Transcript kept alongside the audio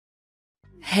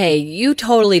Hey, you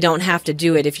totally don't have to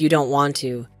do it if you don't want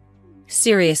to.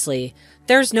 Seriously,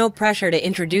 there's no pressure to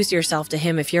introduce yourself to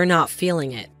him if you're not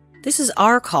feeling it. This is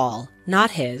our call,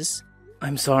 not his.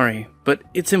 I'm sorry, but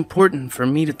it's important for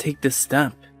me to take this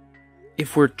step.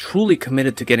 If we're truly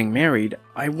committed to getting married,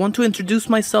 I want to introduce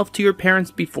myself to your parents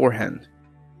beforehand.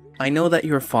 I know that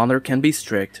your father can be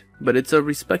strict, but it's a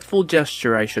respectful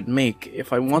gesture I should make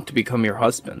if I want to become your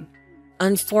husband.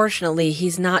 Unfortunately,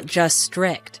 he's not just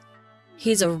strict.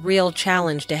 He's a real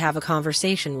challenge to have a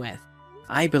conversation with.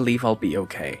 I believe I'll be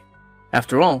okay.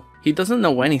 After all, he doesn't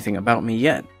know anything about me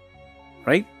yet,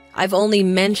 right? I've only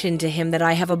mentioned to him that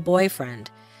I have a boyfriend,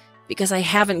 because I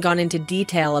haven't gone into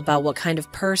detail about what kind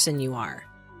of person you are.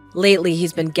 Lately,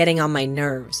 he's been getting on my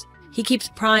nerves. He keeps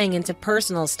prying into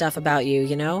personal stuff about you,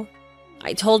 you know?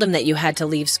 I told him that you had to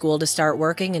leave school to start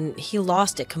working, and he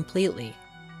lost it completely.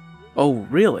 Oh,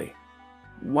 really?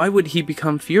 Why would he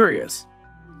become furious?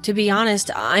 To be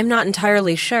honest, I'm not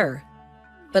entirely sure.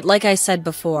 But like I said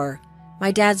before,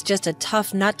 my dad's just a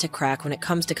tough nut to crack when it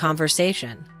comes to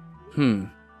conversation.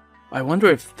 I wonder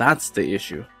if that's the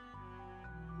issue.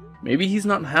 Maybe he's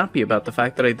not happy about the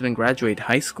fact that I didn't graduate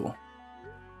high school.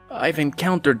 I've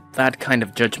encountered that kind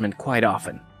of judgment quite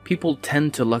often. People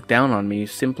tend to look down on me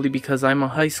simply because I'm a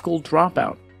high school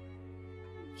dropout.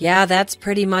 Yeah, that's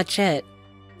pretty much it.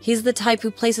 He's the type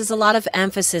who places a lot of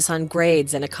emphasis on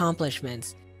grades and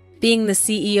accomplishments. Being the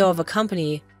CEO of a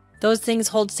company, those things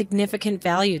hold significant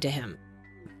value to him.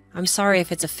 I'm sorry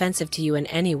if it's offensive to you in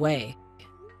any way.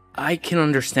 I can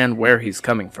understand where he's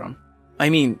coming from. I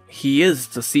mean, he is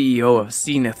the CEO of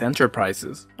Zenith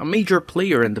Enterprises, a major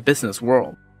player in the business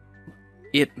world.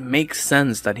 It makes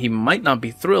sense that he might not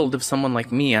be thrilled if someone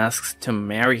like me asks to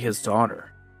marry his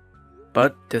daughter.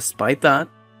 But despite that,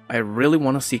 I really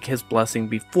want to seek his blessing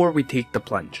before we take the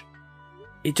plunge.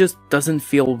 It just doesn't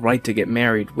feel right to get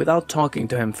married without talking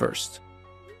to him first.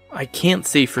 I can't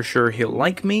say for sure he'll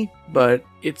like me, but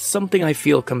it's something I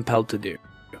feel compelled to do.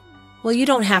 Well, you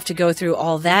don't have to go through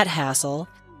all that hassle.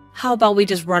 How about we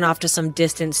just run off to some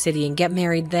distant city and get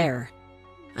married there?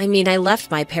 I mean, I left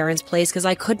my parents' place because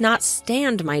I could not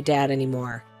stand my dad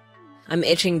anymore. I'm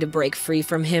itching to break free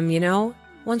from him, you know?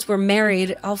 Once we're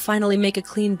married, I'll finally make a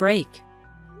clean break.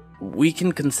 We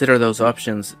can consider those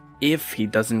options if he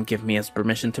doesn't give me his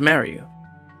permission to marry you.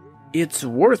 It's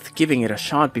worth giving it a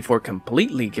shot before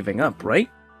completely giving up, right?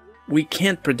 We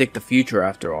can't predict the future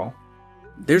after all.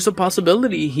 There's a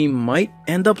possibility he might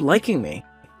end up liking me.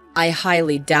 I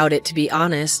highly doubt it, to be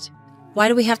honest. Why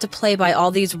do we have to play by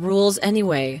all these rules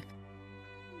anyway?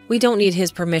 We don't need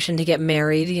his permission to get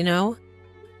married, you know?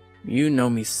 You know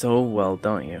me so well,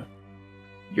 don't you?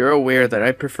 You're aware that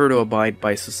I prefer to abide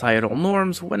by societal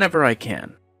norms whenever I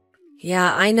can.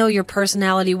 Yeah, I know your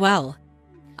personality well.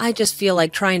 I just feel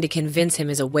like trying to convince him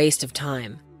is a waste of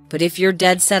time. But if you're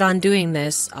dead set on doing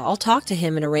this, I'll talk to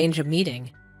him and arrange a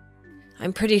meeting.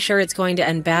 I'm pretty sure it's going to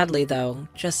end badly, though,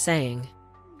 just saying.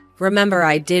 Remember,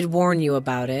 I did warn you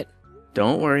about it.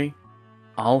 Don't worry.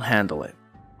 I'll handle it.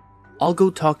 I'll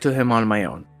go talk to him on my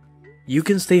own. You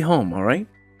can stay home, alright?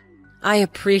 I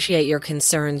appreciate your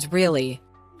concerns, really.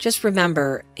 Just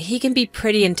remember, he can be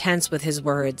pretty intense with his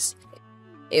words.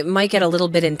 It might get a little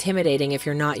bit intimidating if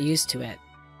you're not used to it.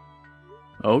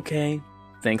 Okay.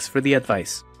 Thanks for the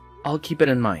advice. I'll keep it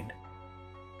in mind.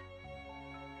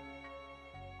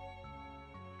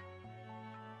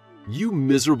 You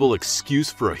miserable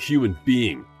excuse for a human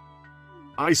being.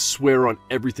 I swear on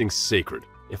everything sacred,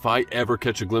 if I ever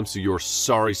catch a glimpse of your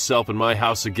sorry self in my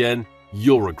house again,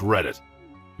 you'll regret it.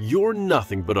 You're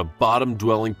nothing but a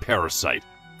bottom-dwelling parasite,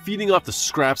 feeding off the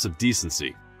scraps of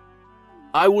decency.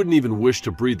 I wouldn't even wish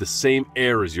to breathe the same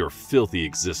air as your filthy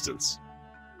existence.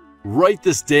 Right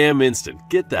this damn instant,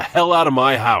 get the hell out of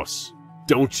my house.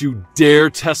 Don't you dare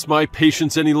test my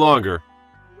patience any longer.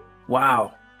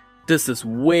 Wow. This is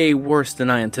way worse than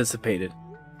I anticipated.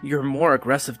 You're more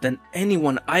aggressive than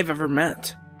anyone I've ever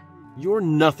met. You're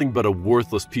nothing but a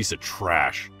worthless piece of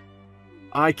trash.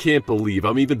 I can't believe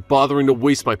I'm even bothering to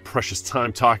waste my precious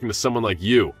time talking to someone like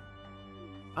you.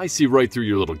 I see right through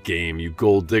your little game, you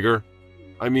gold digger.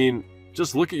 I mean,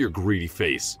 just look at your greedy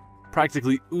face,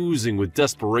 practically oozing with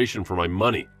desperation for my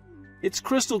money. It's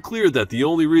crystal clear that the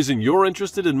only reason you're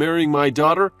interested in marrying my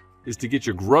daughter is to get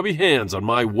your grubby hands on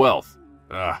my wealth.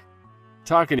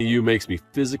 Talking to you makes me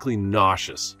physically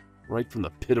nauseous, right from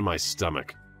the pit of my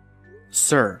stomach.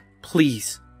 Sir,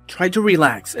 please, try to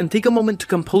relax and take a moment to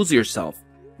compose yourself.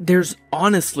 There's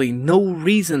honestly no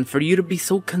reason for you to be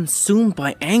so consumed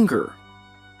by anger.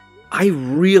 I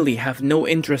really have no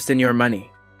interest in your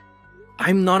money.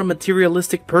 I'm not a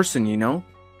materialistic person, you know?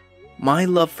 My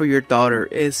love for your daughter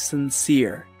is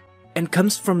sincere. and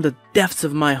comes from the depths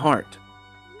of my heart.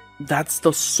 That's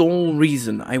the sole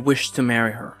reason I wish to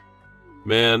marry her.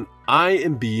 Man, I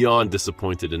am beyond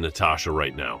disappointed in Natasha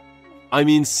right now. I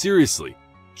mean, seriously,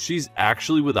 she's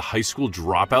actually with a high school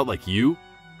dropout like you?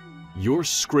 You're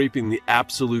scraping the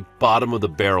absolute bottom of the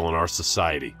barrel in our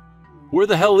society. Where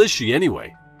the hell is she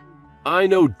anyway? I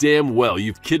know damn well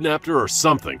you've kidnapped her or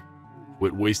something.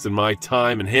 Quit wasting my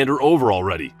time and hand her over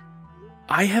already.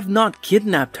 I have not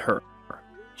kidnapped her.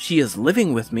 She is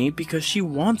living with me because she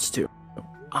wants to.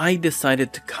 I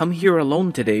decided to come here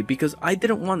alone today because I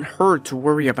didn't want her to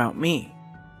worry about me.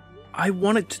 I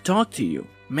wanted to talk to you,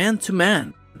 man to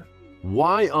man.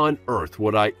 Why on earth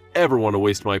would I ever want to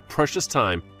waste my precious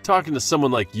time talking to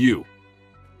someone like you?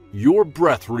 Your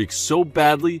breath reeks so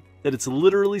badly that it's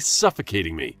literally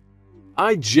suffocating me.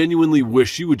 I genuinely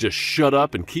wish you would just shut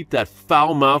up and keep that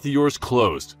foul mouth of yours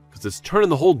closed, because it's turning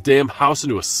the whole damn house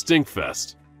into a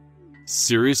stinkfest.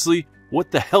 Seriously,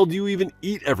 what the hell do you even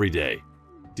eat every day?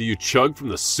 Do you chug from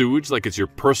the sewage like it's your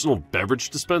personal beverage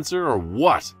dispenser, or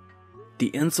what?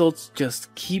 The insults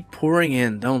just keep pouring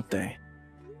in, don't they?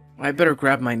 I better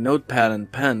grab my notepad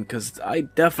and pen, because I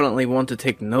definitely want to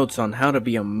take notes on how to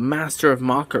be a master of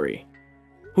mockery.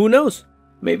 Who knows?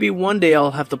 Maybe one day I'll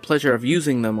have the pleasure of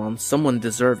using them on someone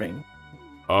deserving.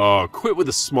 Oh, quit with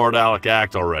the smart aleck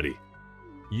act already.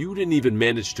 You didn't even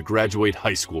manage to graduate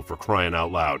high school, for crying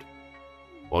out loud.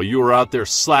 While you were out there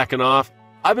slacking off,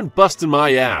 I've been busting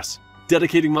my ass,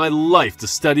 dedicating my life to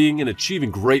studying and achieving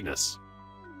greatness.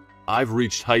 I've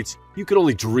reached heights you could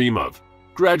only dream of,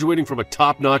 graduating from a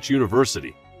top-notch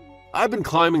university. I've been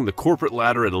climbing the corporate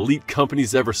ladder at elite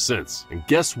companies ever since, and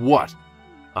guess what?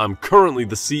 I'm currently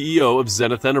the CEO of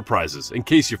Zenith Enterprises, in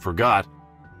case you forgot.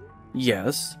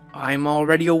 Yes, I'm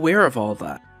already aware of all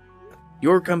that.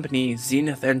 Your company,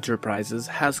 Zenith Enterprises,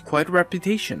 has quite a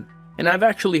reputation, and I've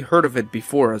actually heard of it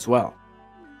before as well.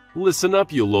 Listen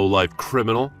up, you low-life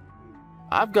criminal.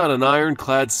 I've got an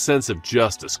ironclad sense of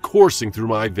justice coursing through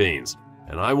my veins,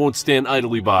 and I won't stand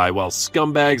idly by while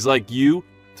scumbags like you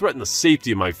threaten the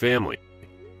safety of my family.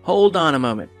 Hold on a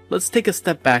moment. Let's take a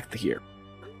step back here.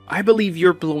 I believe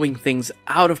you're blowing things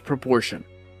out of proportion.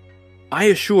 I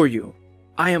assure you,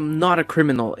 I am not a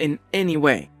criminal in any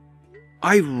way.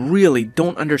 I really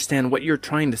don't understand what you're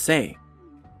trying to say.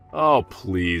 Oh,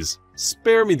 please,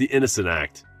 spare me the innocent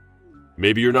act.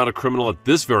 Maybe you're not a criminal at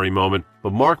this very moment,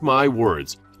 but mark my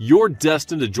words, you're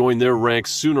destined to join their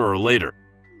ranks sooner or later.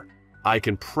 I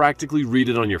can practically read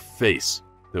it on your face,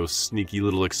 those sneaky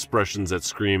little expressions that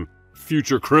scream,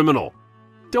 "future criminal."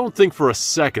 Don't think for a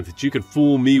second that you can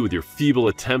fool me with your feeble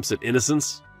attempts at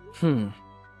innocence.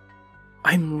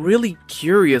 I'm really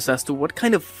curious as to what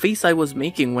kind of face I was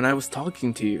making when I was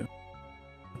talking to you.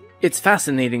 It's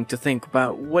fascinating to think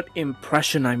about what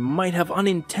impression I might have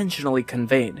unintentionally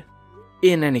conveyed.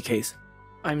 In any case,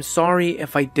 I'm sorry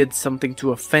if I did something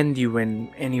to offend you in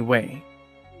any way.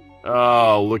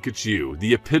 Oh, look at you,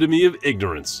 the epitome of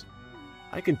ignorance.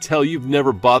 I can tell you've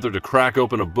never bothered to crack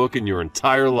open a book in your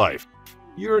entire life.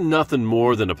 You're nothing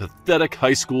more than a pathetic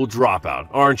high school dropout,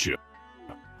 aren't you?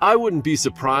 I wouldn't be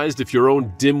surprised if your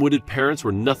own dim-witted parents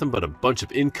were nothing but a bunch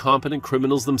of incompetent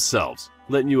criminals themselves,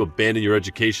 letting you abandon your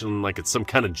education like it's some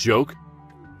kind of joke.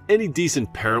 Any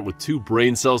decent parent with two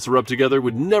brain cells to rub together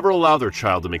would never allow their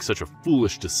child to make such a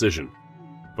foolish decision.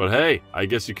 But hey, I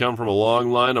guess you come from a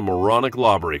long line of moronic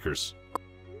lawbreakers.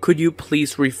 Could you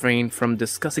please refrain from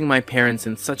discussing my parents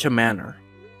in such a manner?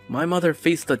 My mother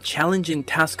faced the challenging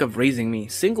task of raising me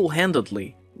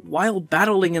single-handedly while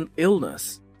battling an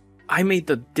illness. I made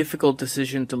the difficult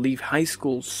decision to leave high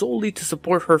school solely to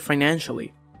support her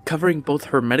financially, covering both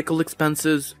her medical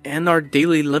expenses and our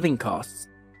daily living costs.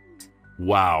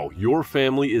 Wow, your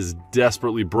family is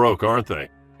desperately broke, aren't they?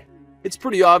 It's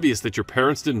pretty obvious that your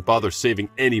parents didn't bother saving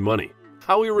any money.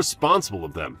 How irresponsible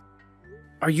of them.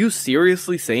 Are you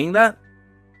seriously saying that?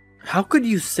 How could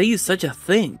you say such a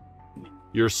thing?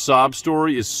 Your sob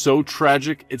story is so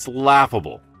tragic, it's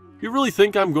laughable. You really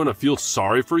think I'm going to feel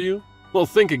sorry for you? Well,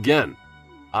 think again.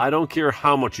 I don't care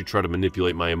how much you try to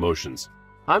manipulate my emotions.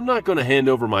 I'm not going to hand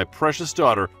over my precious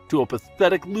daughter to a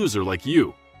pathetic loser like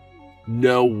you.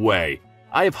 No way.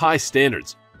 I have high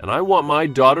standards, and I want my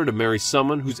daughter to marry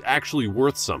someone who's actually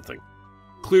worth something.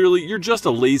 Clearly, you're just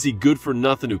a lazy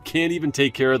good-for-nothing who can't even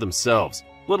take care of themselves,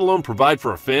 let alone provide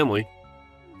for a family.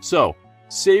 So,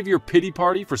 save your pity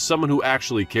party for someone who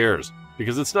actually cares,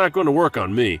 because it's not going to work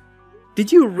on me.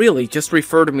 Did you really just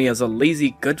refer to me as a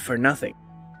lazy good-for-nothing?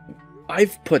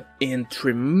 I've put in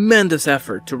tremendous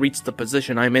effort to reach the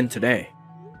position I'm in today.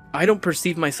 I don't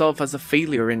perceive myself as a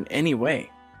failure in any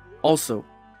way. Also,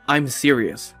 I'm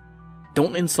serious.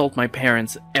 Don't insult my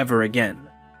parents ever again.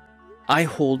 I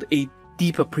hold a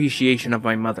deep appreciation of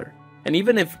my mother, and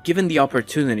even if given the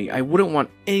opportunity, I wouldn't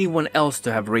want anyone else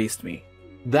to have raised me.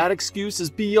 That excuse is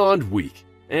beyond weak,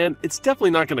 and it's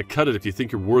definitely not going to cut it if you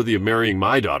think you're worthy of marrying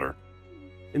my daughter.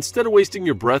 Instead of wasting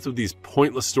your breath with these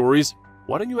pointless stories,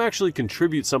 why don't you actually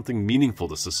contribute something meaningful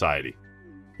to society?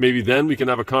 Maybe then we can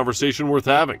have a conversation worth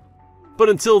having. But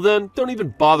until then, don't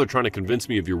even bother trying to convince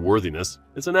me of your worthiness.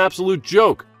 It's an absolute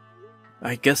joke.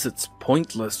 I guess it's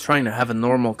pointless trying to have a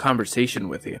normal conversation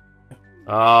with you.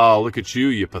 Oh, look at you,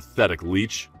 you pathetic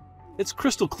leech. It's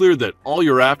crystal clear that all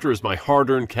you're after is my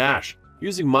hard-earned cash,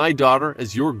 using my daughter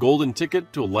as your golden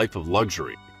ticket to a life of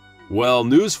luxury. Well,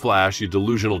 newsflash, you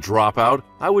delusional dropout,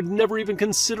 I would never even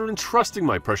consider entrusting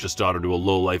my precious daughter to a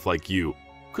lowlife like you.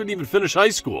 Couldn't even finish high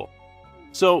school.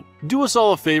 So, do us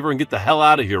all a favor and get the hell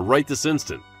out of here right this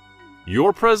instant.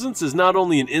 Your presence is not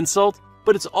only an insult,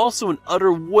 but it's also an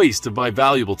utter waste of my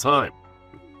valuable time.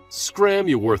 Scram,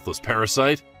 you worthless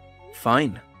parasite.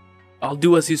 Fine. I'll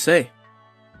do as you say.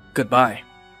 Goodbye.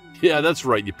 Yeah, that's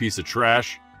right, you piece of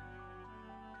trash.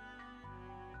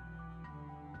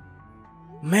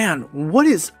 Man, what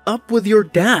is up with your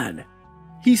dad?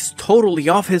 He's totally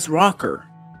off his rocker.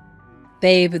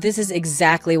 Babe, this is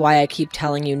exactly why I keep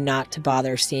telling you not to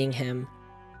bother seeing him.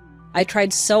 I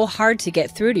tried so hard to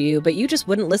get through to you, but you just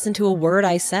wouldn't listen to a word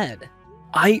I said.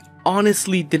 I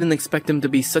honestly didn't expect him to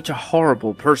be such a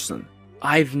horrible person.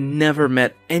 I've never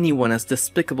met anyone as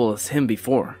despicable as him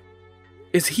before.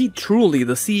 Is he truly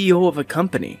the CEO of a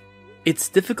company? It's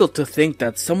difficult to think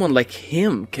that someone like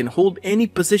him can hold any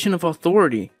position of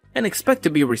authority and expect to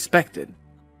be respected.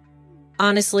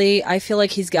 Honestly, I feel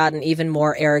like he's gotten even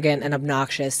more arrogant and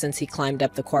obnoxious since he climbed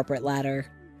up the corporate ladder.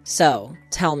 So,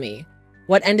 tell me,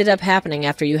 what ended up happening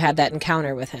after you had that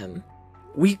encounter with him?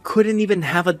 We couldn't even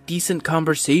have a decent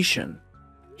conversation.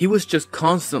 He was just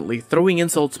constantly throwing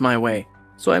insults my way,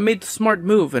 so I made the smart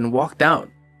move and walked out.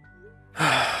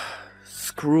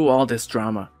 Screw all this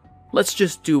drama. Let's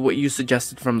just do what you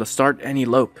suggested from the start and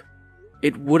elope.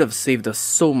 It would have saved us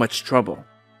so much trouble.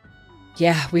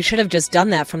 Yeah, we should have just done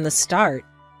that from the start.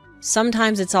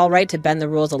 Sometimes it's alright to bend the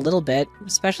rules a little bit,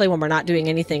 especially when we're not doing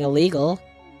anything illegal.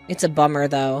 It's a bummer,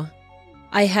 though.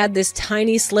 I had this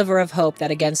tiny sliver of hope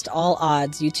that against all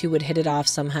odds you two would hit it off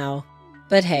somehow.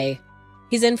 But hey,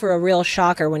 he's in for a real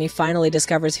shocker when he finally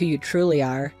discovers who you truly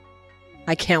are.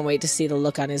 I can't wait to see the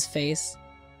look on his face.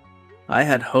 I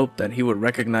had hoped that he would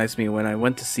recognize me when I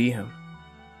went to see him.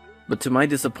 But to my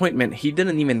disappointment, he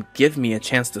didn't even give me a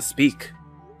chance to speak.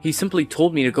 He simply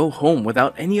told me to go home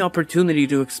without any opportunity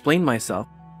to explain myself.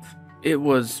 It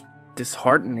was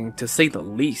disheartening, to say the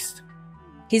least.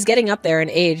 He's getting up there in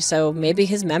age, so maybe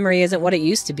his memory isn't what it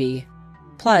used to be.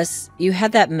 Plus, you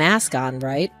had that mask on,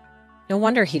 right? No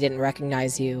wonder he didn't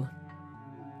recognize you.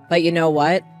 But you know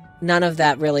what? None of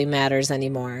that really matters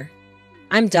anymore.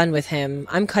 I'm done with him.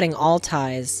 I'm cutting all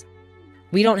ties.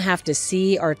 We don't have to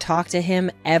see or talk to him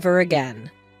ever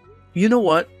again. You know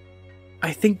what?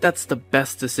 I think that's the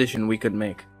best decision we could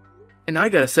make. And I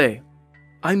gotta say,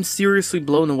 I'm seriously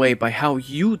blown away by how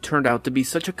you turned out to be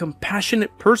such a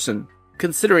compassionate person,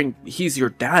 considering he's your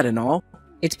dad and all.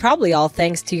 It's probably all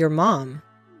thanks to your mom.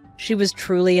 She was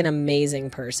truly an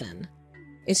amazing person.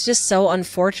 It's just so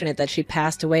unfortunate that she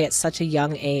passed away at such a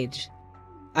young age.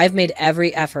 I've made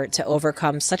every effort to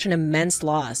overcome such an immense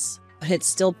loss, but it's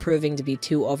still proving to be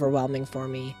too overwhelming for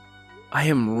me. I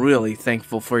am really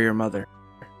thankful for your mother.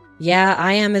 Yeah,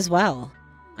 I am as well.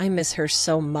 I miss her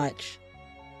so much.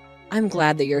 I'm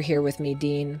glad that you're here with me,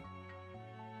 Dean.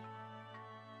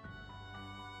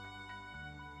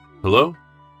 Hello?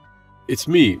 It's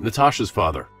me, Natasha's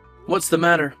father. What's the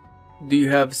matter? Do you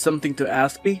have something to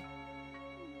ask me?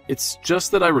 It's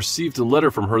just that I received a letter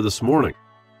from her this morning.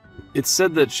 It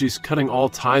said that she's cutting all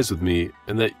ties with me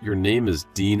and that your name is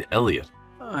Dean Elliott.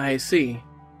 I see.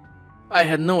 I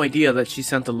had no idea that she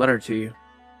sent a letter to you.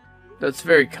 That's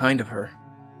very kind of her.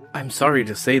 I'm sorry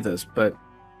to say this, but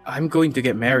I'm going to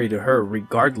get married to her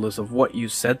regardless of what you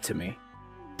said to me.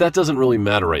 That doesn't really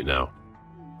matter right now.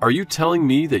 Are you telling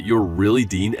me that you're really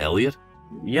Dean Elliott?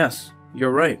 Yes,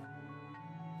 you're right.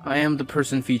 I am the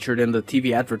person featured in the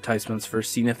TV advertisements for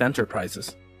Zenith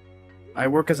Enterprises. I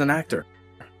work as an actor.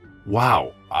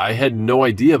 Wow, I had no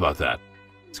idea about that.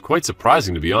 It's quite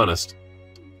surprising, to be honest.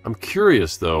 I'm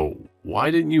curious, though, why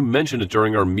didn't you mention it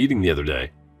during our meeting the other day?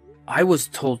 I was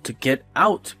told to get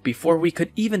out before we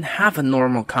could even have a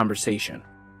normal conversation.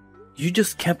 You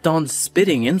just kept on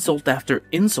spitting insult after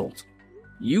insult.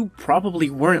 You probably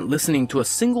weren't listening to a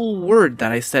single word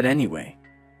that I said anyway.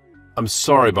 I'm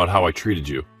sorry about how I treated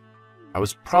you. I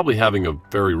was probably having a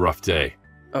very rough day.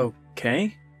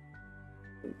 Okay.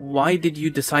 Why did you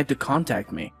decide to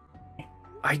contact me?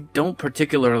 I don't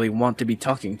particularly want to be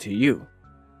talking to you.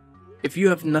 If you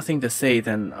have nothing to say,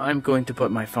 then I'm going to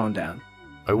put my phone down.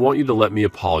 I want you to let me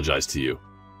apologize to you.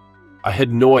 I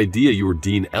had no idea you were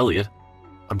Dean Elliot.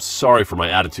 I'm sorry for my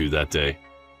attitude that day.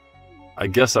 I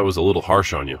guess I was a little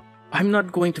harsh on you. I'm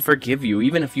not going to forgive you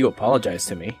even if you apologize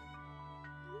to me.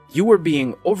 You were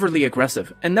being overly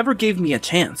aggressive and never gave me a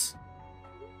chance.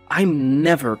 I'm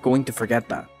never going to forget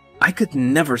that. I could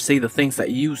never say the things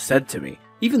that you said to me,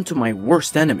 even to my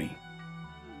worst enemy.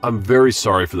 I'm very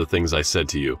sorry for the things I said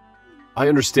to you. I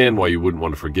understand why you wouldn't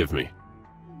want to forgive me.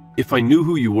 If I knew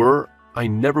who you were, I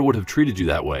never would have treated you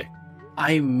that way.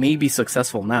 I may be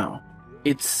successful now.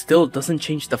 It still doesn't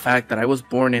change the fact that I was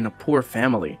born in a poor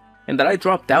family and that I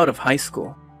dropped out of high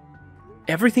school.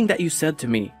 Everything that you said to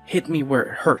me hit me where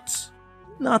it hurts.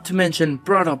 Not to mention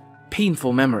brought up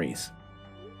painful memories.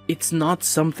 It's not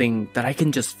something that I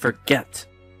can just forget.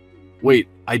 Wait,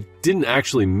 I didn't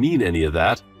actually mean any of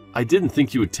that. I didn't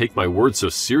think you would take my words so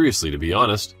seriously, to be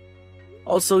honest.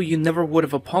 Also, you never would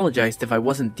have apologized if I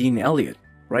wasn't Dean Elliot,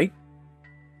 right?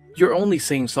 You're only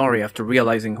saying sorry after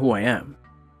realizing who I am.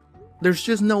 There's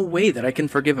just no way that I can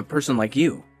forgive a person like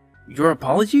you. Your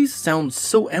apologies sound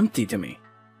so empty to me.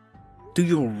 Do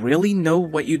you really know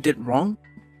what you did wrong?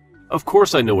 Of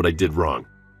course I know what I did wrong.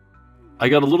 I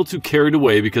got a little too carried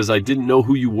away because I didn't know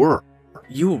who you were.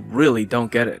 You really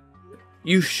don't get it.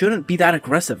 You shouldn't be that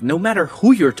aggressive no matter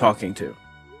who you're talking to.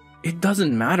 It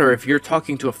doesn't matter if you're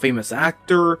talking to a famous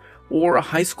actor or a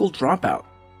high school dropout.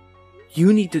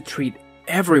 You need to treat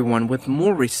everyone with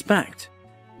more respect.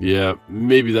 Yeah,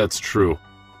 maybe that's true.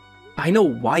 I know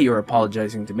why you're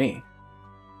apologizing to me.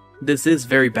 This is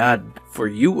very bad for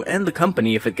you and the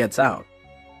company if it gets out.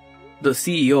 The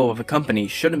CEO of a company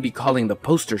shouldn't be calling the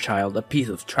poster child a piece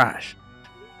of trash.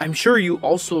 I'm sure you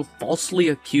also falsely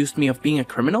accused me of being a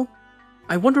criminal?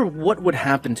 I wonder what would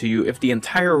happen to you if the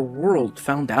entire world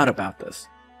found out about this.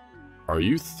 Are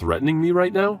you threatening me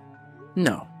right now?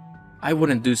 No, I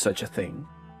wouldn't do such a thing.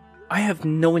 I have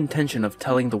no intention of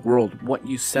telling the world what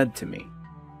you said to me.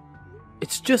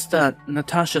 It's just that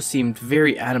Natasha seemed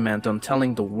very adamant on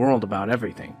telling the world about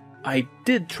everything. I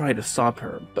did try to stop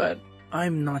her, but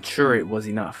I'm not sure it was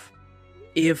enough.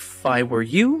 If I were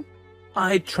you,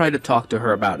 I'd try to talk to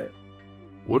her about it.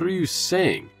 What are you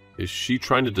saying? Is she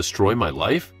trying to destroy my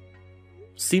life?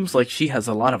 Seems like she has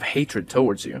a lot of hatred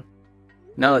towards you.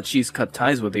 Now that she's cut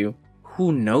ties with you,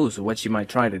 who knows what she might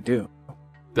try to do.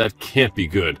 That can't be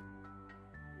good.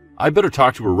 I better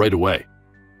talk to her right away.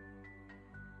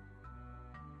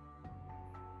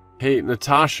 Hey,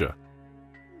 Natasha.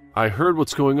 I heard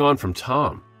what's going on from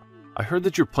Tom. I heard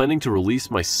that you're planning to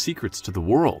release my secrets to the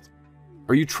world.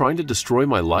 Are you trying to destroy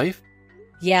my life?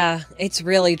 Yeah, it's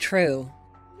really true.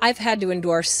 I've had to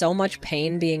endure so much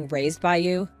pain being raised by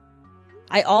you.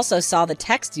 I also saw the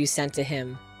text you sent to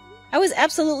him. I was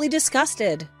absolutely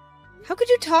disgusted. How could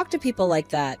you talk to people like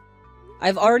that?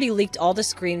 I've already leaked all the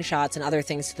screenshots and other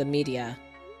things to the media.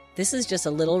 This is just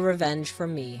a little revenge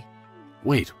from me.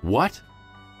 Wait, what?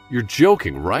 You're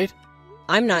joking, right?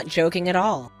 I'm not joking at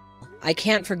all. I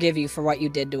can't forgive you for what you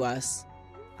did to us.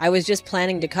 I was just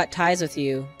planning to cut ties with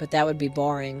you, but that would be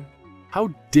boring. How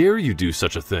dare you do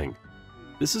such a thing?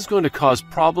 This is going to cause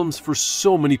problems for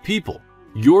so many people.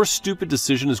 Your stupid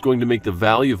decision is going to make the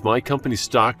value of my company's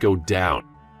stock go down.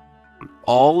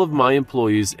 All of my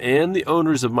employees and the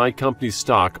owners of my company's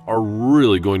stock are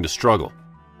really going to struggle.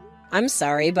 I'm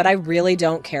sorry, but I really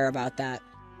don't care about that.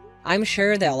 I'm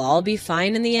sure they'll all be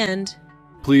fine in the end.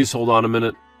 Please hold on a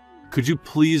minute. Could you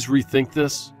please rethink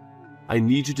this? I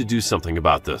need you to do something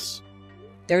about this.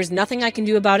 There's nothing I can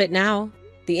do about it now.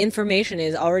 The information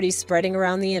is already spreading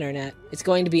around the internet. It's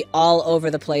going to be all over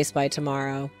the place by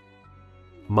tomorrow.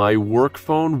 My work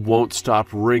phone won't stop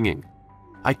ringing.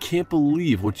 I can't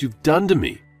believe what you've done to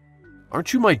me.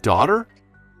 Aren't you my daughter?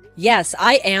 Yes,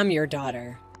 I am your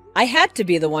daughter. I had to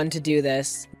be the one to do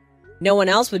this. No one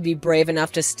else would be brave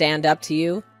enough to stand up to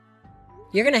you.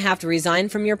 You're going to have to resign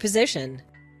from your position.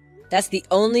 That's the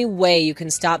only way you can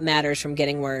stop matters from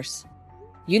getting worse.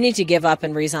 You need to give up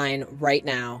and resign right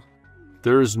now.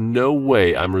 There is no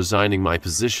way I'm resigning my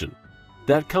position.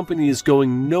 That company is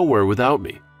going nowhere without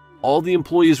me. All the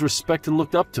employees respect and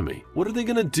looked up to me. What are they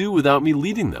going to do without me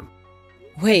leading them?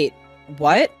 Wait,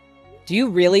 what? Do you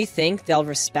really think they'll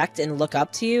respect and look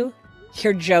up to you?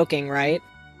 You're joking, right?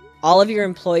 All of your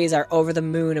employees are over the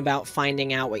moon about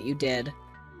finding out what you did.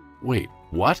 Wait,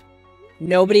 what?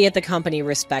 Nobody at the company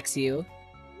respects you.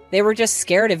 They were just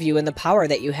scared of you and the power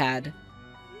that you had.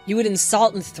 You would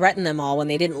insult and threaten them all when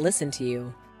they didn't listen to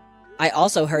you. I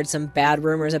also heard some bad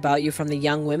rumors about you from the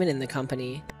young women in the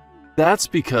company. That's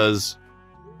because...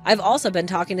 I've also been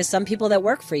talking to some people that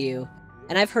work for you,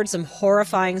 and I've heard some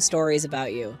horrifying stories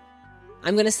about you.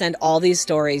 I'm going to send all these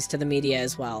stories to the media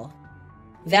as well.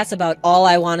 That's about all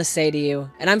I want to say to you,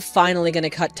 and I'm finally going to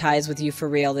cut ties with you for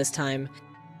real this time.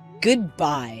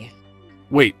 Goodbye.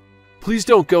 Wait, please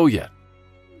don't go yet.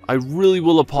 I really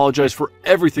will apologize for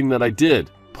everything that I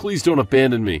did. Please don't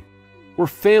abandon me. We're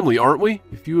family, aren't we?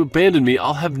 If you abandon me,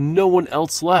 I'll have no one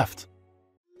else left.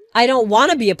 I don't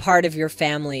want to be a part of your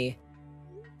family.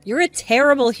 You're a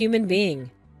terrible human being.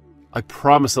 I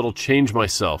promise that I'll change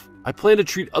myself. I plan to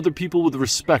treat other people with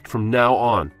respect from now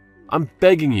on. I'm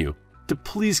begging you to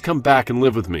please come back and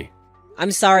live with me.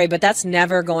 I'm sorry, but that's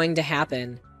never going to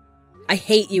happen. I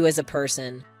hate you as a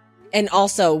person. And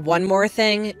also, one more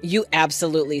thing, you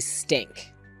absolutely stink.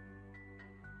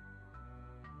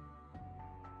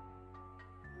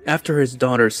 After his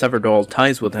daughter severed all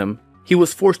ties with him, he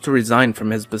was forced to resign from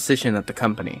his position at the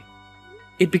company.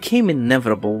 It became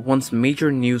inevitable once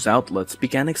major news outlets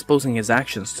began exposing his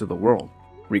actions to the world.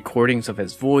 Recordings of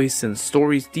his voice and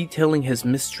stories detailing his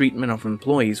mistreatment of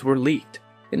employees were leaked,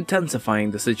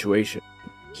 intensifying the situation.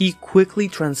 He quickly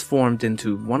transformed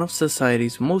into one of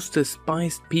society's most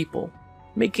despised people,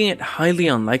 making it highly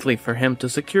unlikely for him to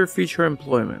secure future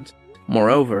employment.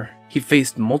 Moreover, he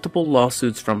faced multiple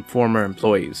lawsuits from former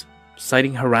employees,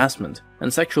 citing harassment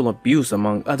and sexual abuse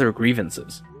among other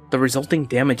grievances. The resulting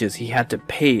damages he had to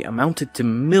pay amounted to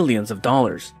millions of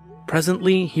dollars.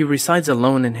 Presently, he resides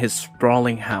alone in his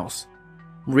sprawling house,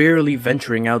 rarely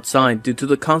venturing outside due to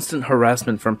the constant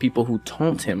harassment from people who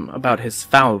taunt him about his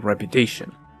foul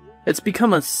reputation. It's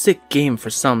become a sick game for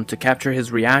some to capture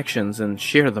his reactions and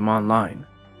share them online.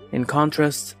 In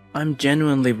contrast, I'm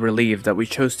genuinely relieved that we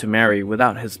chose to marry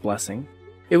without his blessing.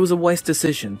 It was a wise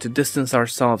decision to distance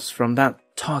ourselves from that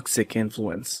toxic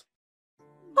influence.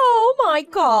 Oh my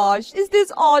gosh, is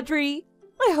this Audrey?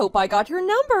 I hope I got your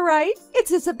number right.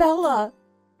 It's Isabella.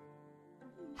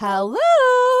 Hello?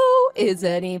 Is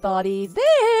anybody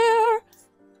there?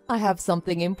 I have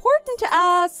something important to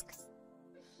ask.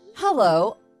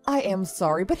 Hello, I am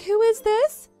sorry, but who is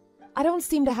this? I don't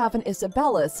seem to have an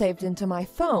Isabella saved into my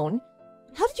phone.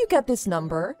 How did you get this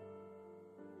number?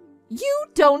 You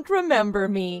don't remember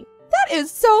me. That is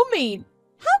so mean.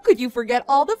 How could you forget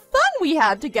all the fun we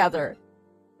had together?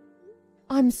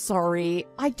 I'm sorry,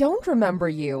 I don't remember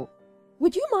you.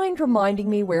 Would you mind reminding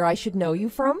me where I should know you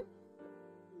from?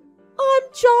 I'm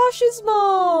Josh's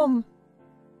mom.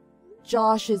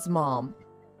 Josh's mom.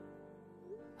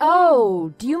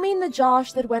 Oh, do you mean the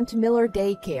Josh that went to Miller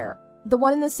Daycare? The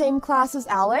one in the same class as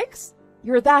Alex?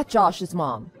 You're that Josh's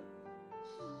mom.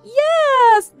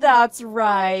 Yes, that's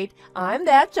right. I'm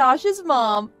that Josh's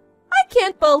mom. I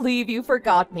can't believe you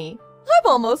forgot me. I'm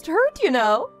almost hurt, you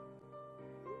know.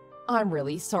 I'm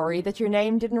really sorry that your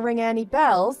name didn't ring any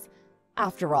bells.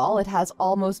 After all, it has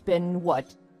almost been,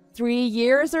 3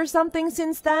 years or something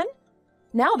since then?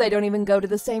 Now they don't even go to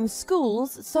the same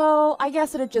schools, so I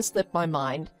guess it had just slipped my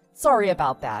mind. Sorry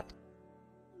about that.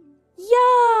 Yeah,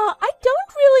 I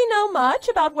don't really know much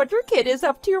about what your kid is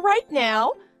up to right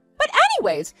now. But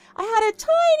anyways, I had a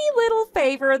tiny little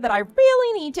favor that I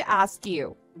really need to ask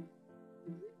you.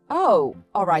 Oh,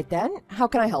 all right then. How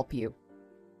can I help you?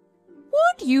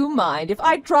 Would you mind if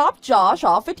I dropped Josh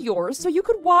off at yours so you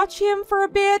could watch him for a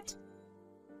bit?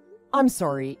 I'm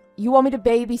sorry, you want me to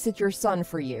babysit your son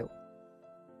for you?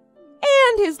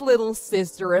 And his little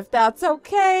sister, if that's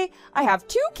okay. I have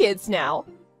 2 kids now.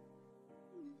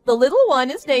 The little one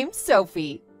is named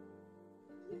Sophie.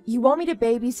 You want me to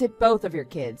babysit both of your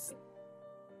kids?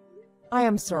 I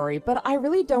am sorry, but I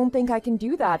really don't think I can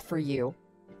do that for you.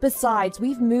 Besides,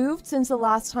 we've moved since the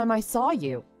last time I saw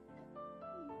you.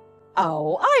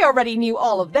 Oh, I already knew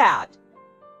all of that.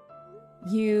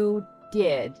 You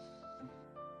did?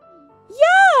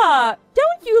 Yeah!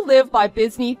 Don't you live by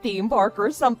Disney theme park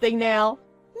or something now?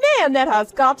 Man, that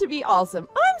has got to be awesome.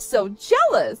 I'm so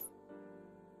jealous.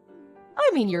 I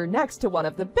mean, you're next to one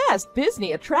of the best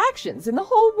Disney attractions in the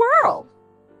whole world.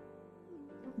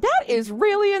 That is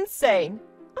really insane.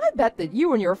 I bet that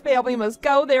you and your family must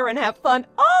go there and have fun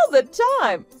all the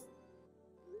time.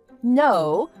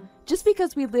 No, just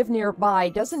because we live nearby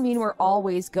doesn't mean we're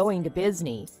always going to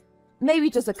Disney. Maybe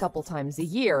just a couple times a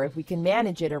year if we can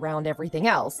manage it around everything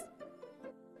else.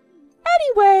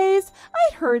 Anyways,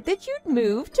 I'd heard that you'd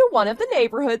moved to one of the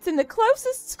neighborhoods in the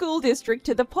closest school district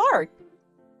to the park.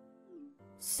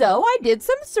 So I did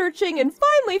some searching and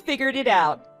finally figured it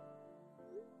out.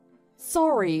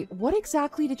 Sorry, what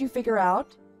exactly did you figure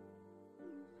out?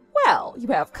 Well, you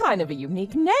have kind of a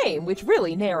unique name, which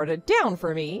really narrowed it down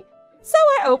for me. So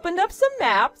I opened up some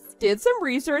maps, did some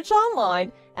research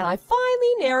online, and I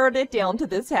finally narrowed it down to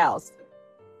this house.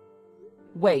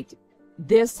 Wait,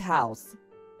 this house.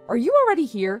 Are you already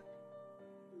here?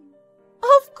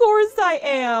 Of course I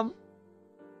am.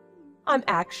 I'm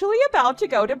actually about to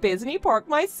go to Disney Park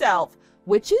myself,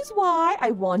 which is why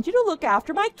I want you to look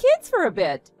after my kids for a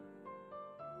bit.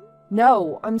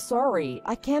 No, I'm sorry.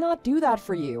 I cannot do that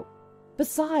for you.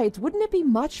 Besides, wouldn't it be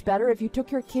much better if you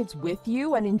took your kids with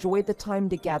you and enjoyed the time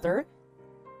together?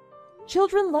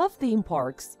 Children love theme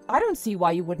parks. I don't see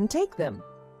why you wouldn't take them.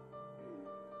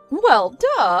 Well,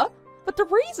 duh! But the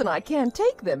reason I can't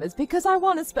take them is because I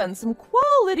want to spend some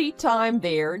quality time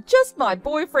there, just my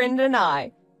boyfriend and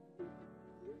I.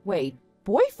 Wait,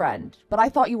 boyfriend? But I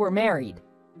thought you were married.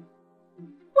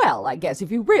 Well, I guess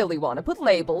if you really want to put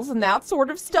labels and that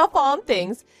sort of stuff on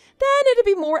things, then it'd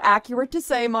be more accurate to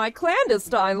say my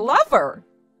clandestine lover.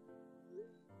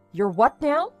 You're what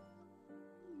now?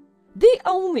 The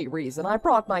only reason I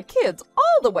brought my kids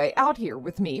all the way out here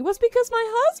with me was because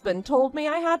my husband told me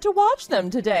I had to watch them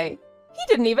today. He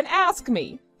didn't even ask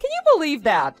me. Can you believe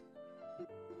that?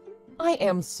 I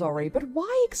am sorry, but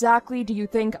why exactly do you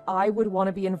think I would want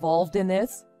to be involved in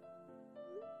this?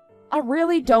 I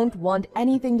really don't want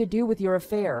anything to do with your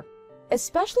affair,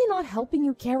 especially not helping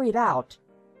you carry it out.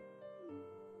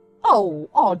 Oh,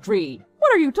 Audrey,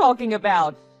 what are you talking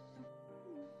about?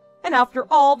 And after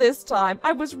all this time,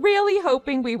 I was really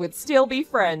hoping we would still be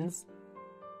friends.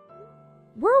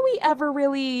 Were we ever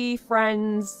really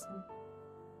friends?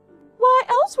 Why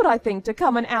else would I think to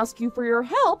come and ask you for your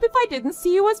help if I didn't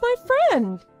see you as my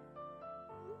friend?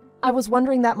 I was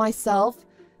wondering that myself,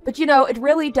 but you know, it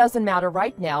really doesn't matter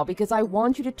right now because I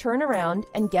want you to turn around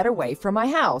and get away from my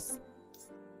house.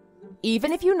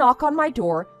 Even if you knock on my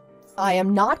door, I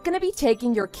am not going to be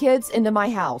taking your kids into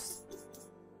my house.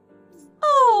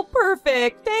 Oh,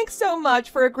 perfect. Thanks so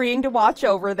much for agreeing to watch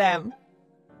over them.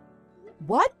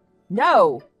 What?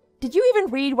 No. Did you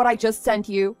even read what I just sent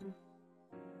you?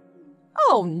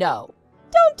 Oh, no.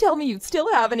 Don't tell me you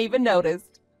still haven't even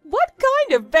noticed. What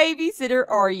kind of babysitter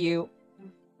are you?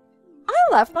 I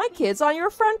left my kids on your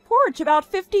front porch about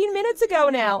 15 minutes ago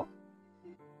now.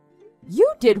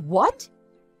 You did what?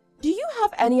 Do you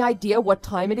have any idea what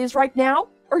time it is right now?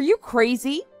 Are you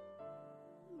crazy?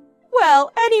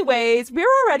 Well, anyways, we're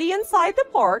already inside the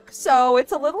park, so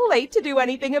it's a little late to do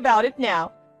anything about it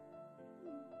now.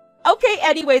 Okay,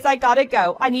 anyways, I gotta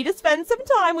go. I need to spend some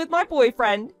time with my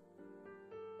boyfriend.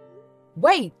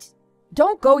 Wait!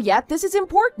 Don't go yet. This is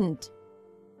important.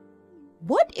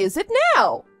 What is it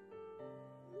now?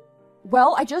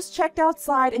 Well, I just checked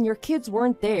outside and your kids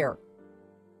weren't there.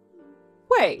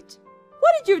 Wait,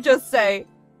 what did you just say?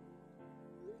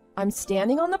 I'm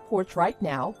standing on the porch right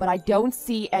now, but I don't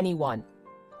see anyone.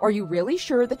 Are you really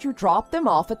sure that you dropped them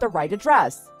off at the right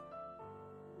address?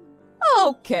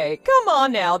 Okay, come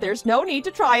on now. There's no need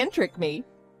to try and trick me.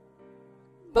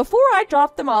 Before I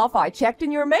dropped them off, I checked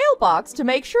in your mailbox to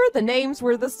make sure the names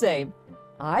were the same.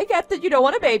 I get that you don't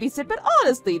want to babysit, but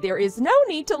honestly, there is no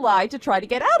need to lie to try to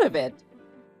get out of it.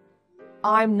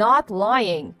 I'm not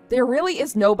lying. There really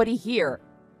is nobody here.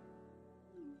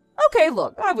 Okay,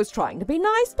 look, I was trying to be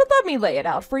nice, but let me lay it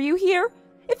out for you here.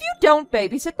 If you don't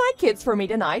babysit my kids for me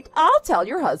tonight, I'll tell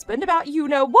your husband about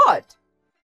you-know-what.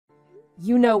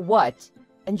 You-know-what?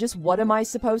 And just what am I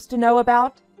supposed to know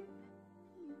about?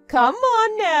 Come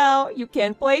on now, you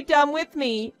can't play dumb with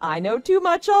me. I know too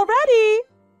much already.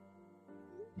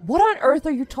 What on earth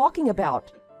are you talking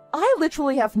about? I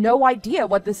literally have no idea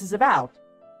what this is about.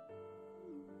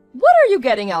 What are you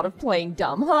getting out of playing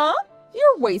dumb, huh?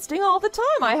 You're wasting all the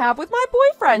time I have with my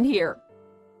boyfriend here.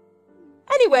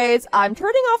 Anyways, I'm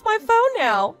turning off my phone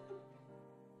now.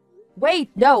 Wait,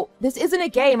 no, this isn't a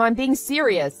game. I'm being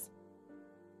serious.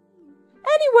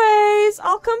 Anyways,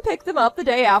 I'll come pick them up the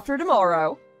day after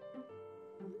tomorrow.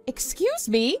 Excuse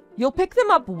me? You'll pick them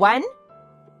up when?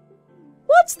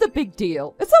 What's the big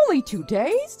deal? It's only 2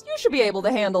 days. You should be able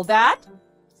to handle that.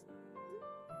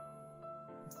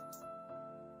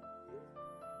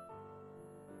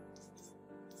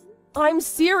 I'm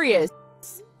serious.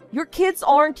 Your kids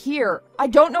aren't here. I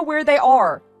don't know where they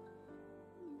are.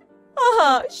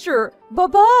 Sure.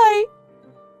 Bye-bye.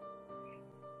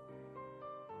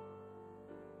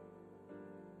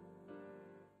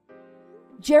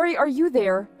 Jerry, are you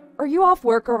there? Are you off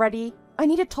work already? I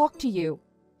need to talk to you.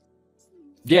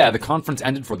 Yeah, the conference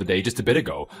ended for the day just a bit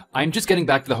ago. I'm just getting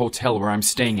back to the hotel where I'm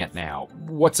staying at now.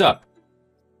 What's up?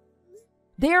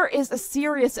 There is a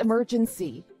serious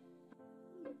emergency.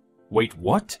 Wait,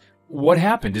 what? What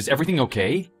happened? Is everything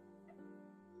okay?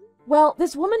 Well,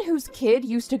 this woman whose kid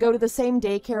used to go to the same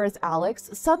daycare as Alex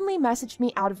suddenly messaged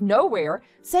me out of nowhere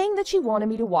saying that she wanted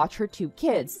me to watch her 2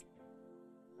 kids.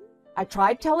 I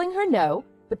tried telling her no,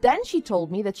 But then she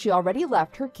told me that she already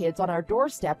left her kids on our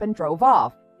doorstep and drove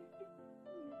off.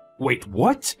 Wait,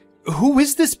 what? Who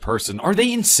is this person? Are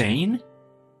they insane?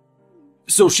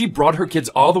 So she brought her kids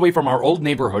all the way from our old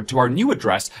neighborhood to our new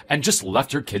address and just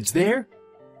left her kids there?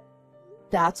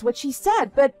 That's what she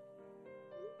said, but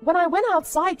when I went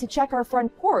outside to check our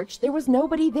front porch, there was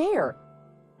nobody there.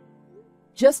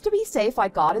 Just to be safe, I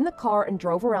got in the car and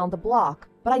drove around the block,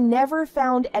 but I never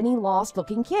found any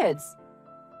lost-looking kids.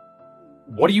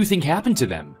 What do you think happened to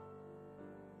them?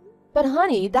 But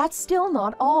honey, that's still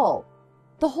not all.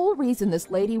 The whole reason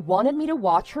this lady wanted me to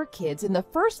watch her kids in the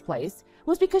first place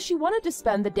was because she wanted to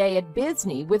spend the day at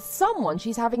Disney with someone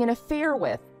she's having an affair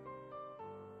with.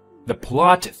 The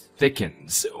plot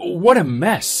thickens. What a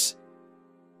mess.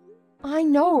 I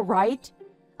know, right?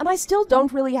 And I still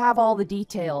don't really have all the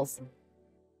details.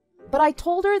 But I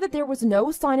told her that there was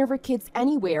no sign of her kids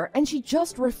anywhere, and she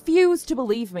just refused to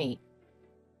believe me.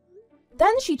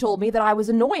 Then she told me that I was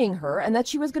annoying her and that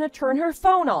she was going to turn her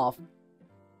phone off.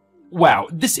 Wow,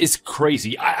 this is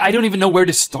crazy. I don't even know where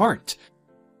to start.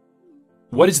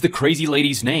 What is the crazy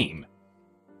lady's name?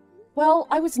 Well,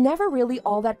 I was never really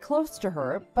all that close to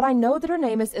her, but I know that her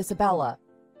name is Isabella.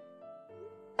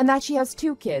 And that she has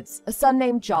 2 kids, a son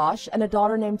named Josh and a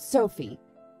daughter named Sophie.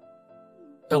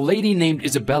 A lady named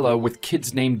Isabella with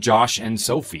kids named Josh and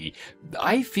Sophie.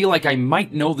 I feel like I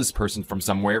might know this person from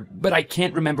somewhere, but I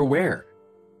can't remember where.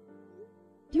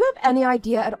 Do you have any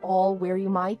idea at all where you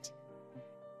might?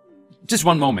 Just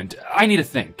one moment. I need to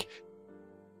think.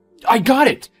 I got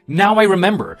it! Now I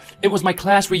remember. It was my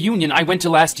class reunion I went to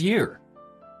last year.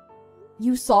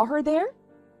 You saw her there?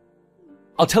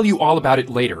 I'll tell you all about it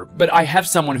later, but I have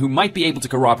someone who might be able to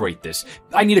corroborate this.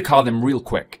 I need to call them real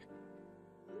quick.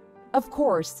 Of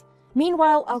course.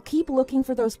 Meanwhile, I'll keep looking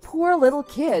for those poor little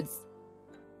kids.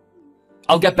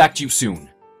 I'll get back to you soon.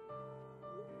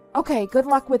 Okay, good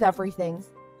luck with everything.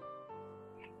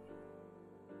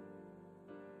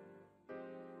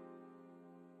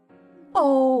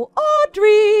 Oh,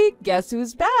 Audrey! Guess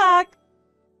who's back?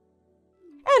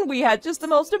 And we had just the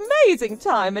most amazing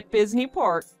time at Disney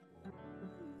Park.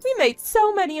 We made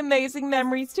so many amazing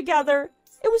memories together.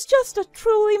 It was just a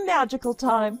truly magical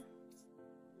time.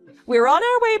 We're on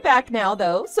our way back now,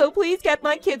 though, so please get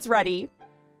my kids ready.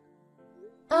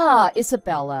 Ah,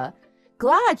 Isabella.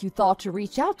 Glad you thought to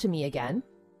reach out to me again.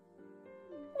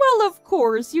 Well, of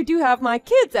course, you do have my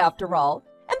kids after all,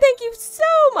 and thank you so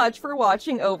much for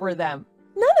watching over them.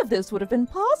 None of this would have been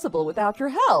possible without your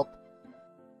help.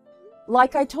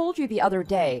 Like I told you the other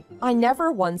day, I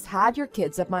never once had your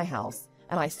kids at my house,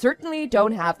 and I certainly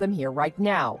don't have them here right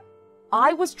now.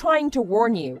 I was trying to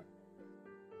warn you.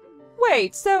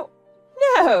 Wait, so...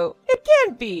 No, it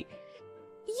can't be.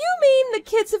 You mean the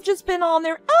kids have just been on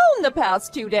their own the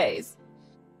past 2 days?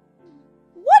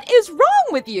 What is wrong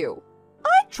with you?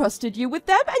 I trusted you with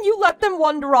them and you let them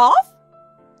wander off?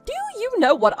 Do you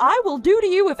know what I will do to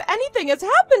you if anything has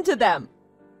happened to them?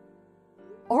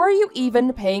 Are you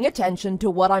even paying attention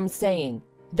to what I'm saying?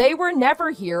 They were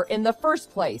never here in the first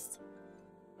place.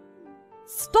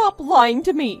 Stop lying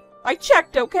to me. I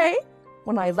checked, okay?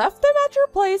 When I left them at your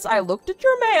place, I looked at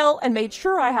your mail and made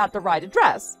sure I had the right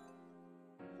address.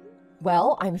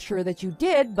 Well, I'm sure that you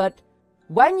did, but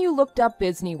when you looked up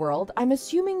Disney World, I'm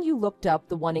assuming you looked up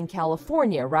the one in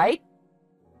California, right?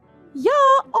 Yeah,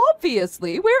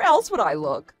 obviously. Where else would I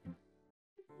look?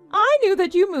 I knew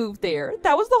that you moved there.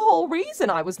 That was the whole reason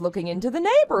I was looking into the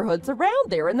neighborhoods around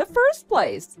there in the first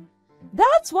place.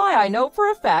 That's why I know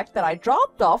for a fact that I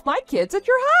dropped off my kids at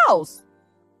your house.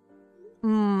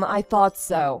 I thought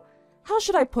so. How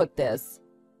should I put this?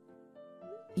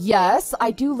 Yes,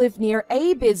 I do live near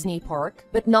a Disney park,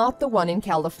 but not the one in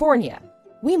California.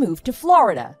 We moved to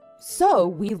Florida, so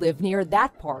we live near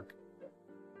that park.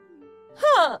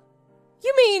 Huh?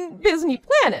 You mean Disney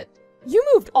Planet? You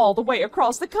moved all the way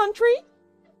across the country?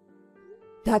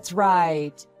 That's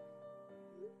right.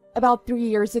 About 3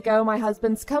 years ago, my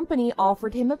husband's company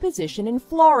offered him a position in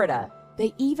Florida.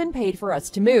 They even paid for us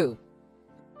to move.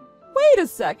 Wait a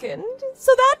second.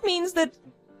 So that means that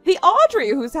the Audrey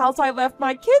whose house I left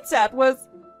my kids at was...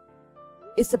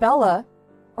 Isabella,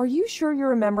 are you sure you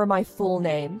remember my full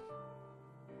name?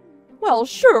 Well,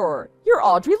 sure. You're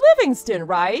Audrey Livingston,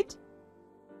 right?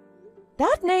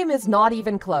 That name is not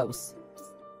even close.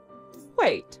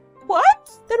 Wait, what?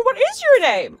 Then what is your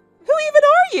name? Who even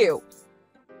are you?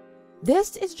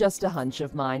 This is just a hunch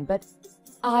of mine, but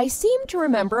I seem to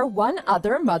remember one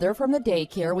other mother from the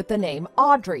daycare with the name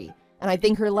Audrey, and I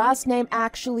think her last name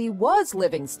actually was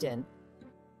Livingston.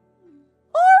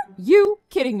 Are you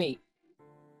kidding me?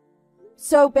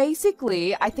 So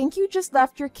basically, I think you just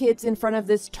left your kids in front of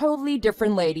this totally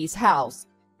different lady's house.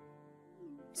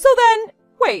 So then,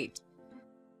 wait.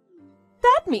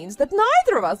 That means that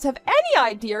neither of us have any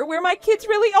idea where my kids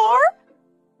really are?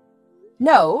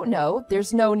 No,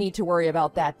 there's no need to worry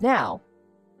about that now.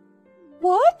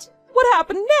 What? What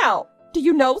happened now? Do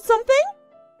you know something?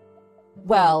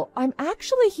 Well, I'm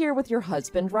actually here with your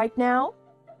husband right now.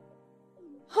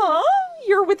 Huh?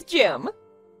 You're with Jim?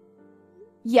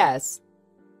 Yes.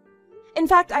 In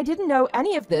fact, I didn't know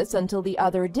any of this until the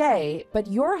other day, but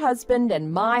your husband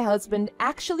and my husband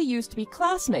actually used to be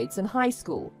classmates in high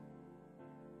school.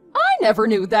 I never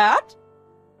knew that!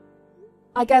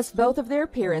 I guess both of their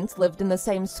parents lived in the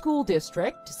same school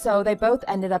district, so they both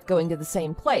ended up going to the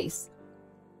same place.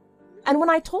 And when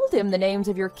I told him the names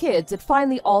of your kids, it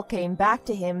finally all came back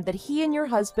to him that he and your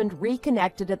husband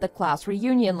reconnected at the class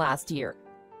reunion last year.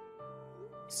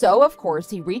 So, of course,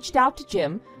 he reached out to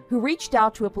Jim, who reached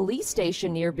out to a police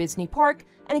station near Disney Park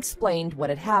and explained what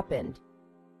had happened.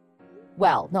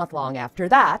 Well, not long after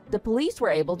that, the police were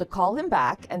able to call him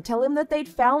back and tell him that they'd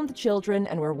found the children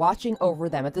and were watching over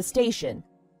them at the station.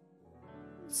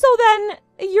 So then,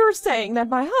 you're saying that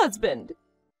my husband...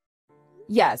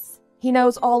 Yes, he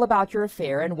knows all about your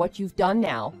affair and what you've done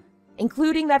now,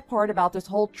 including that part about this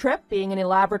whole trip being an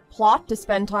elaborate plot to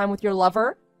spend time with your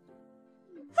lover.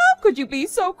 How could you be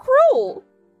so cruel?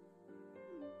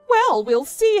 Well, we'll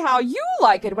see how you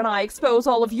like it when I expose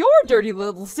all of your dirty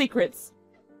little secrets.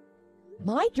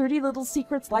 My dirty little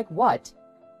secrets like what?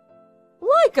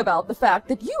 Like about the fact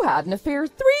that you had an affair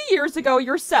 3 years ago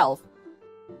yourself.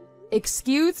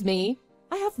 Excuse me,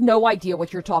 I have no idea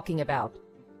what you're talking about.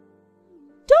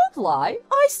 Don't lie,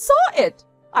 I saw it.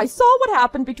 I saw what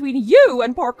happened between you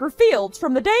and Parker Fields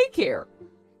from the daycare.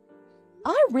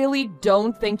 I really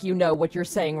don't think you know what you're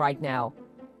saying right now.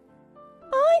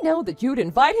 I know that you'd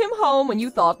invite him home when you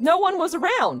thought no one was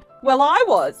around. Well, I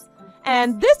was.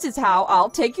 And this is how I'll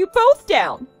take you both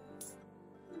down.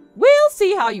 We'll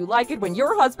see how you like it when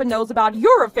your husband knows about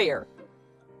your affair.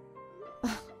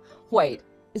 Wait,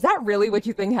 is that really what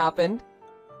you think happened?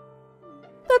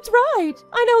 That's right,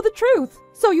 I know the truth,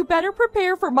 so you better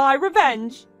prepare for my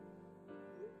revenge.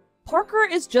 Parker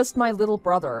is just my little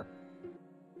brother.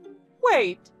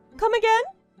 Wait, come again?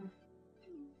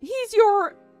 He's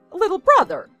your little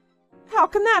brother. How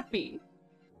can that be?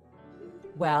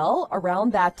 Well,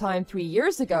 around that time 3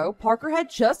 years ago, Parker had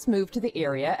just moved to the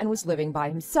area and was living by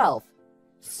himself.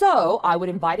 So, I would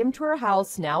invite him to our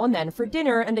house now and then for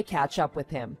dinner and to catch up with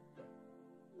him.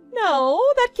 No,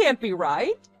 that can't be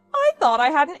right. I thought I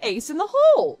had an ace in the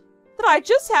hole. That I'd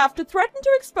just have to threaten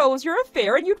to expose your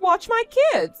affair and you'd watch my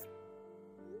kids.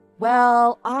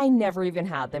 Well, I never even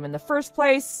had them in the first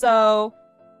place, so...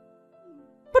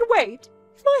 But wait,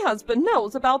 if my husband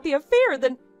knows about the affair,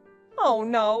 then... Oh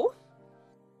no.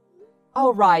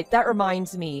 Oh right, that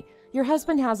reminds me. Your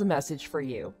husband has a message for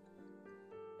you.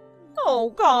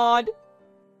 Oh God.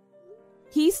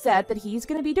 He said that he's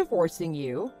going to be divorcing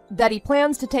you, that he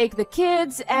plans to take the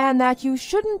kids, and that you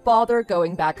shouldn't bother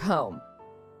going back home.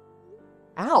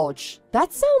 Ouch,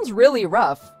 that sounds really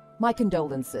rough. My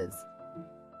condolences.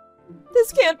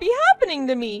 This can't be happening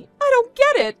to me. I don't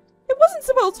get it. It wasn't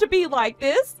supposed to be like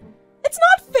this. It's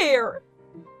not fair.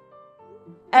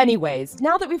 Anyways,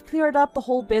 now that we've cleared up the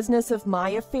whole business of my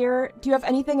affair, do you have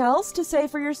anything else to say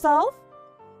for yourself?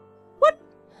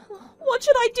 What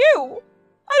should I do?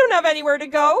 I don't have anywhere to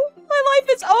go. My life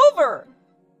is over.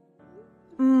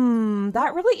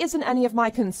 That really isn't any of my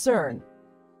concern.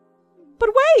 But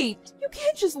wait, you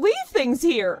can't just leave things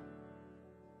here.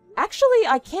 Actually,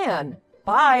 I can.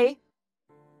 Bye.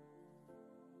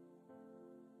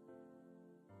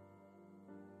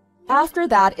 After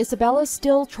that, Isabella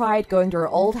still tried going to her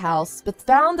old house, but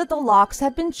found that the locks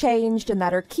had been changed and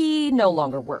that her key no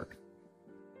longer worked.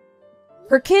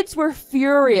 Her kids were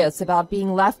furious about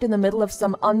being left in the middle of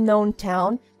some unknown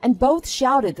town, and both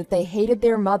shouted that they hated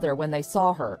their mother when they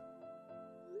saw her.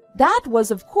 That was,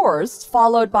 of course,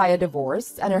 followed by a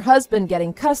divorce and her husband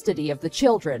getting custody of the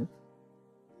children,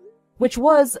 which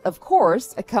was, of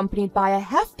course, accompanied by a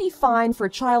hefty fine for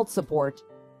child support.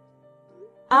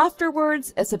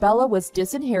 Afterwards, Isabella was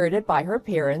disinherited by her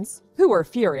parents, who were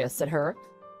furious at her,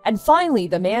 and finally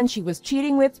the man she was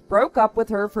cheating with broke up with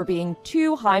her for being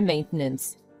too high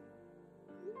maintenance.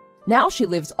 Now she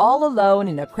lives all alone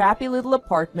in a crappy little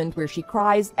apartment where she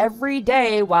cries every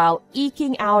day while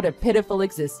eking out a pitiful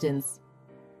existence.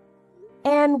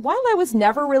 And while I was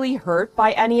never really hurt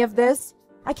by any of this,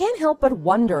 I can't help but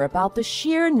wonder about the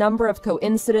sheer number of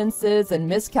coincidences and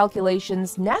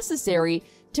miscalculations necessary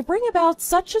to bring about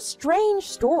such a strange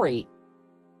story.